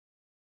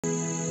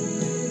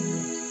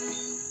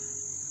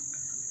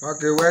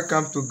Okay,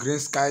 welcome to Green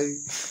Sky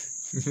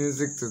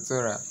Music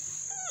Tutorial.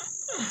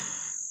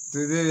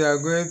 Today we are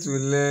going to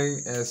learn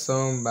a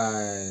song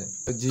by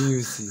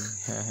GUC.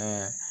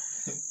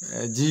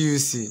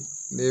 GUC.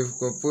 They've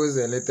composed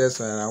the latest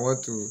one and I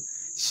want to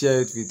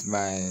share it with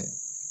my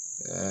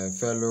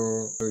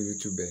fellow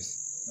YouTubers.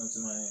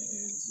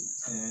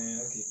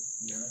 Okay.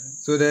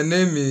 So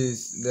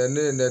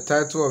the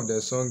title of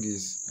the song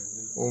is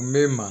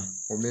Omema.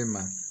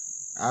 Omema.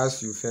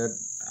 As you heard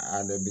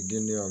at the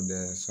beginning of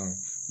the song.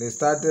 They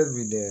started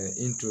with the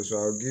intro, so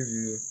I'll give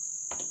you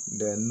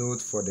the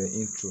note for the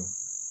intro.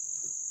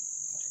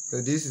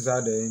 So this is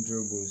how the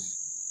intro goes.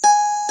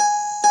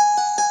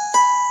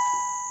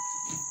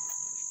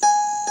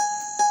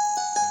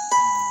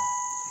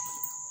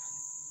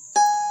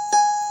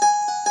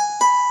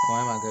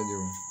 Why am I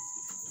getting?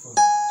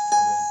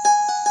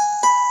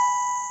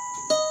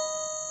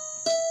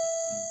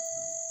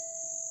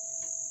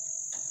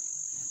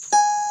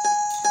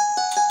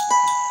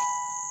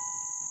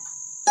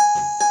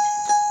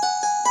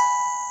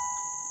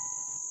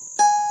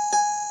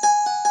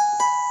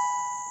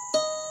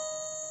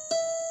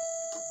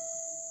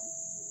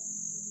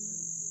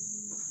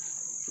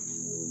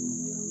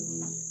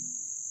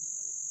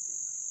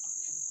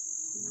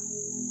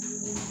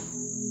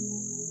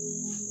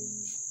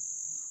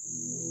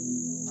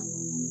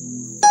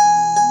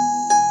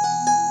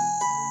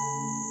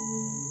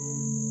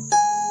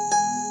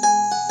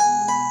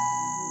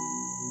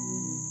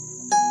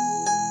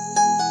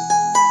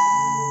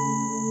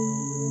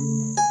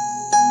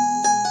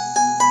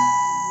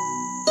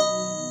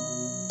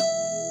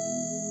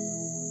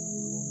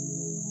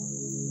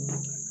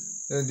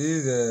 So this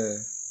is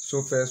the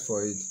surface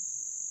for it.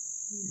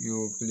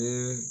 You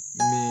play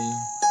mi,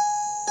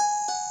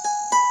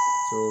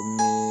 so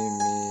mi,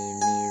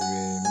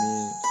 re,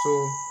 mi.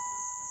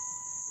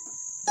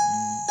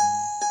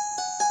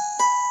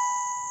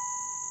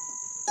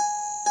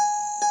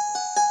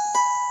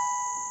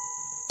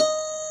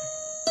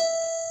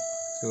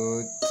 So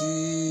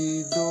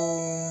ti do.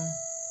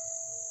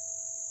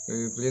 So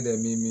you play the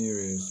mi,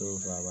 re, so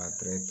for about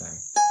 3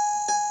 times.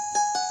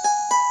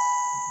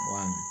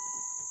 1,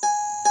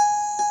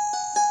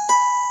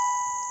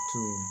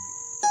 2.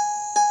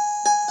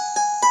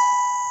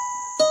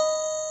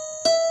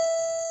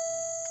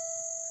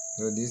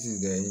 So this is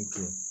the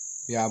intro.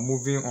 We are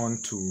moving on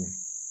to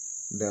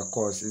the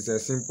chords. It's a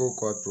simple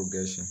chord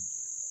progression.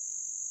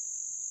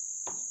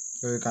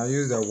 So you can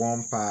use the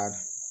 1 pad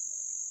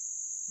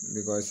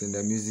because in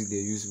the music they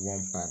use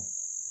 1 pad.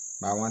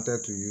 But I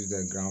wanted to use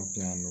the grand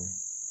piano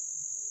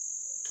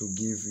to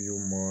give you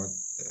more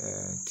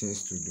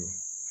things to do.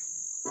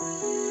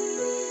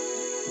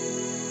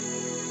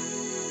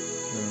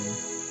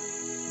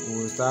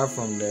 We'll start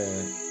from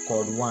the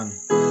chord 1.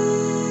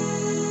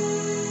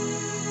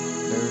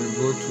 Then we'll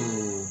go to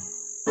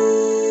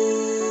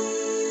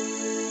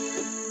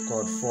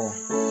chord 4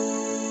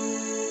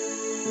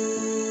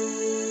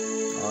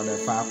 or the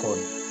 5 chord.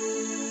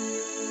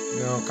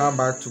 Then we'll come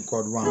back to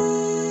chord 1.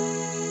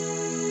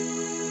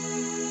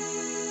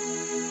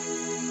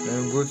 Then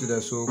we'll go to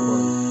the sol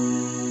chord.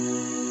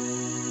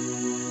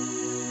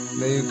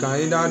 Then you can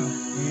either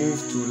move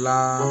to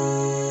La.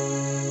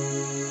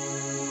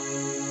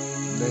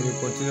 Then you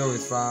continue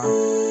with Fa.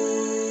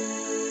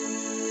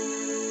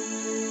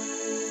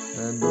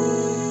 Then do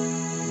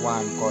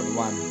 1, chord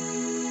 1.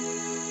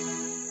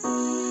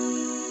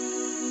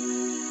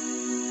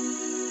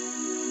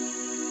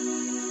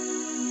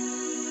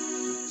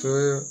 So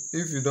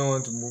if you don't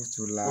want to move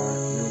to La,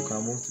 you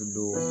can move to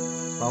Do.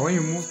 But when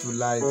you move to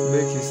La, it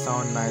makes it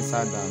sound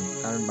nicer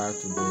than coming back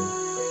to Do.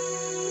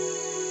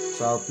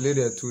 So I'll play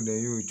the 2, then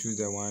you will choose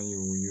the one you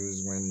will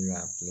use when you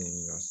are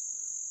playing yours.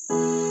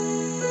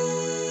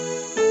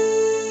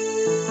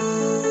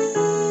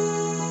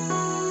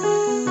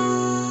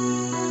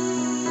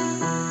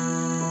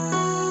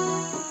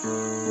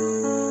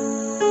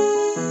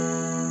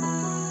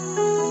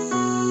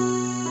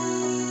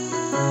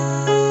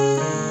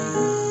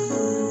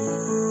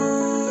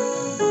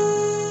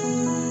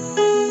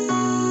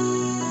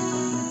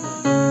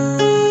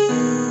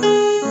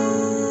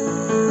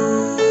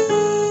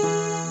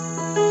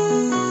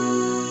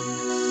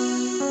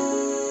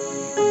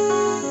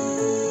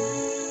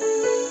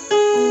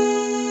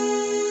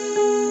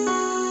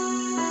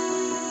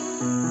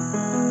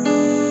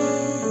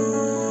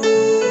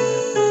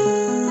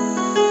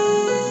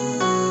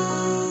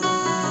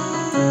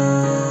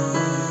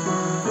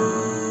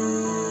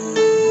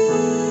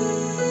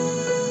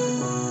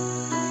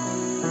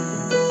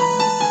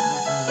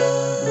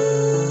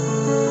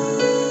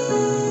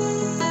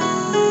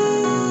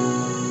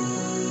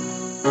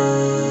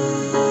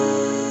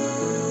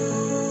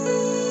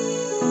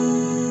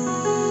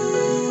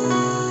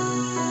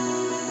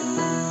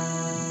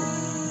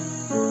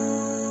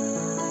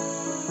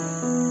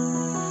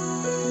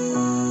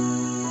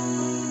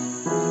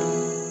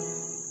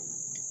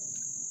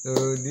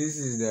 So this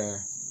is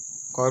the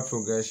chord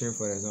progression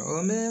for the song.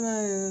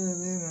 Omema,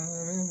 Omema,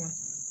 Omema.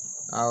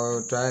 I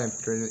will try and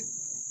play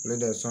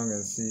the song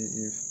and see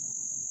if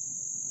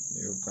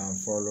You can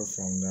follow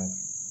from that.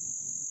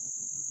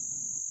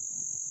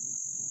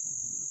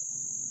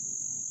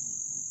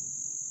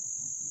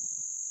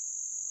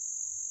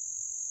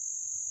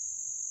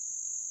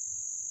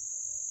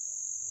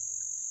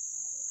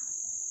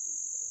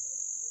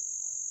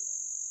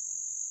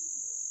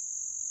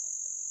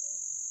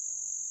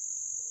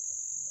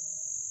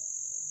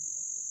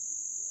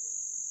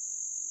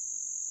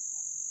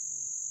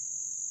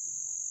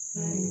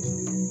 Hey.